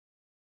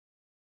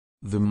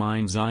The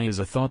Mind's Eye is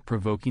a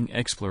thought-provoking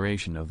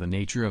exploration of the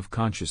nature of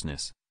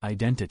consciousness,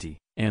 identity,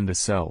 and the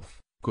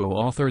self,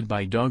 co-authored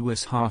by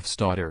Douglas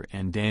Hofstadter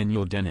and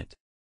Dennett.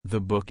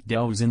 The book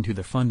delves into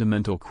the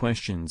fundamental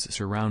questions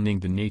surrounding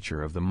the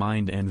nature of the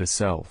mind and the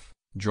self,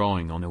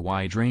 drawing on a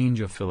wide range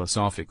of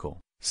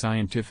philosophical,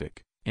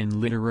 scientific, and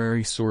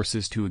literary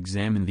sources to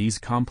examine these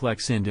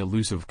complex and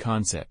elusive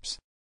concepts.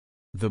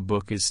 The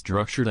book is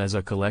structured as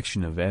a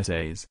collection of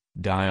essays,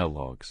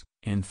 dialogues,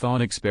 and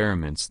thought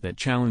experiments that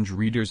challenge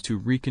readers to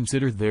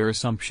reconsider their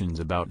assumptions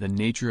about the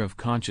nature of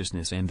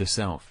consciousness and the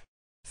self.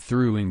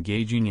 Through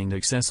engaging and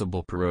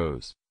accessible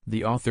prose,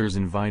 the authors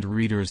invite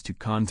readers to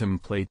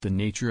contemplate the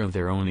nature of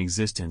their own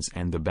existence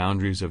and the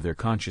boundaries of their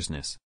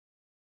consciousness.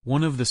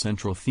 One of the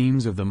central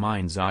themes of The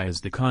Mind's Eye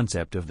is the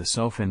concept of the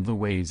self and the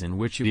ways in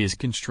which it is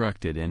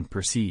constructed and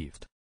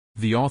perceived.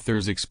 The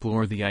authors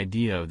explore the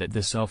idea that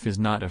the self is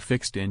not a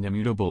fixed and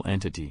immutable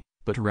entity,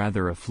 but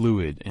rather a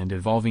fluid and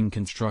evolving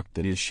construct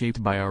that is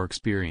shaped by our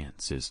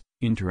experiences,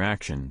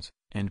 interactions,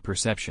 and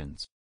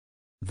perceptions.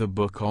 The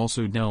book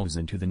also delves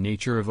into the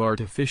nature of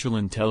artificial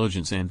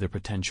intelligence and the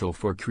potential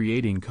for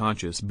creating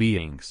conscious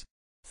beings.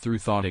 Through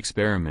thought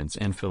experiments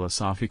and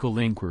philosophical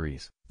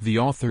inquiries, the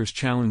authors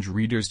challenge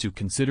readers to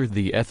consider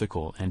the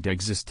ethical and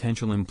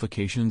existential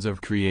implications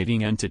of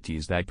creating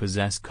entities that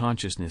possess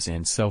consciousness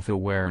and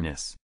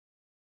self-awareness.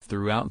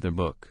 Throughout the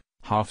book,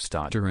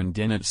 Hofstadter and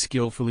Dennett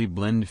skillfully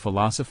blend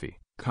philosophy,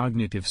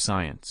 cognitive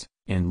science,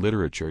 and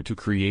literature to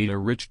create a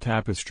rich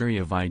tapestry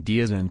of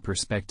ideas and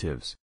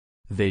perspectives.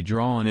 They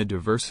draw on a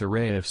diverse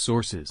array of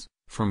sources,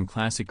 from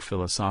classic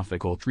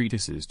philosophical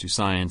treatises to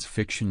science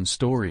fiction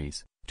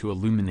stories, to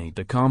illuminate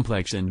the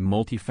complex and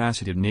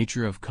multifaceted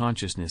nature of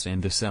consciousness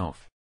and the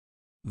self.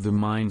 The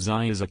Mind's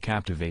Eye is a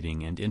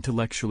captivating and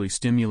intellectually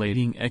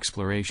stimulating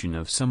exploration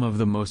of some of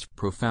the most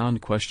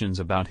profound questions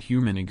about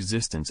human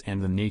existence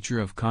and the nature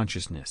of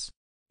consciousness.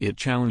 It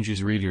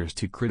challenges readers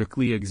to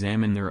critically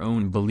examine their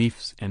own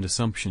beliefs and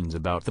assumptions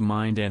about the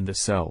mind and the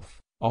self,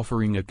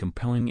 offering a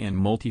compelling and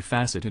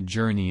multifaceted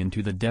journey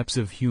into the depths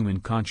of human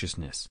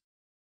consciousness.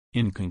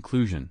 In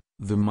conclusion,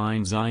 The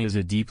Mind's Eye is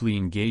a deeply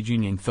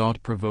engaging and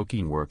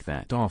thought-provoking work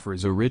that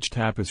offers a rich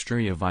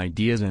tapestry of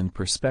ideas and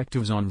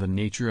perspectives on the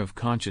nature of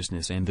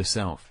consciousness and the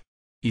self.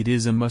 It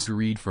is a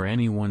must-read for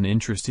anyone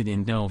interested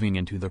in delving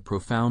into the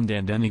profound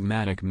and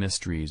enigmatic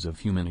mysteries of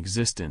human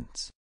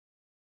existence.